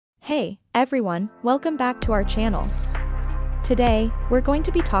Hey, everyone, welcome back to our channel. Today, we're going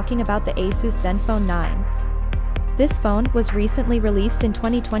to be talking about the ASUS Zenfone 9. This phone was recently released in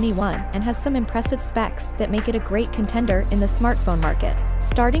 2021 and has some impressive specs that make it a great contender in the smartphone market.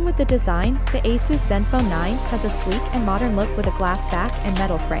 Starting with the design, the ASUS Zenfone 9 has a sleek and modern look with a glass back and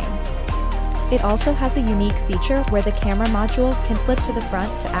metal frame. It also has a unique feature where the camera module can flip to the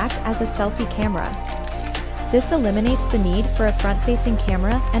front to act as a selfie camera. This eliminates the need for a front-facing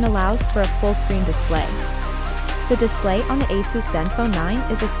camera and allows for a full-screen display. The display on the ASUS Zenfone 9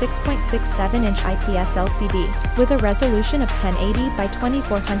 is a 6.67-inch IPS LCD, with a resolution of 1080 by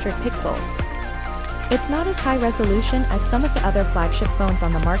 2400 pixels. It's not as high resolution as some of the other flagship phones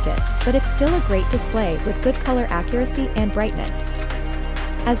on the market, but it's still a great display with good color accuracy and brightness.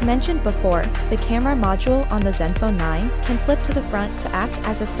 As mentioned before, the camera module on the Zenfone 9 can flip to the front to act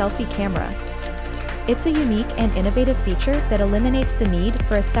as a selfie camera. It's a unique and innovative feature that eliminates the need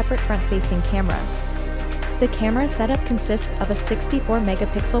for a separate front-facing camera. The camera setup consists of a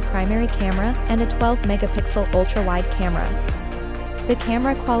 64-megapixel primary camera and a 12-megapixel ultra-wide camera. The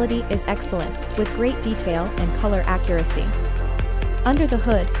camera quality is excellent, with great detail and color accuracy. Under the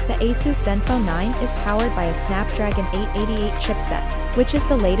hood, the ASUS Zenfone 9 is powered by a Snapdragon 888 chipset, which is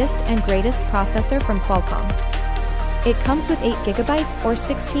the latest and greatest processor from Qualcomm. It comes with 8GB or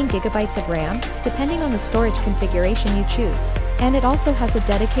 16GB of RAM, depending on the storage configuration you choose, and it also has a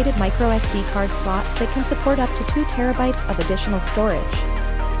dedicated microSD card slot that can support up to 2TB of additional storage.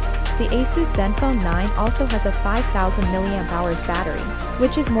 The ASUS Zenfone 9 also has a 5000 mAh battery,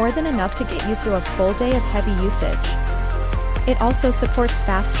 which is more than enough to get you through a full day of heavy usage. It also supports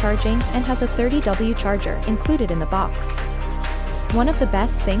fast charging and has a 30W charger included in the box. One of the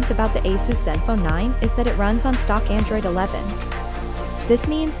best things about the ASUS Zenfone 9 is that it runs on stock Android 11. This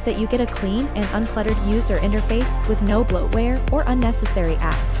means that you get a clean and uncluttered user interface with no bloatware or unnecessary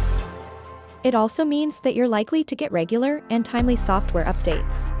apps. It also means that you're likely to get regular and timely software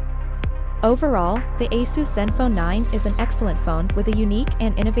updates. Overall, the ASUS Zenfone 9 is an excellent phone with a unique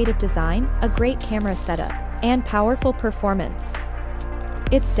and innovative design, a great camera setup, and powerful performance.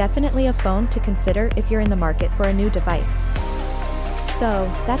 It's definitely a phone to consider if you're in the market for a new device. So,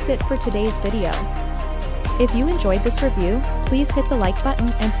 that's it for today's video. If you enjoyed this review, please hit the like button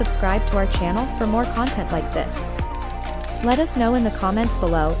and subscribe to our channel for more content like this. Let us know in the comments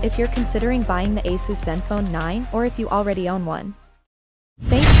below if you're considering buying the ASUS Zenfone 9 or if you already own one.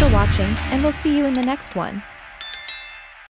 Thanks for watching, and we'll see you in the next one.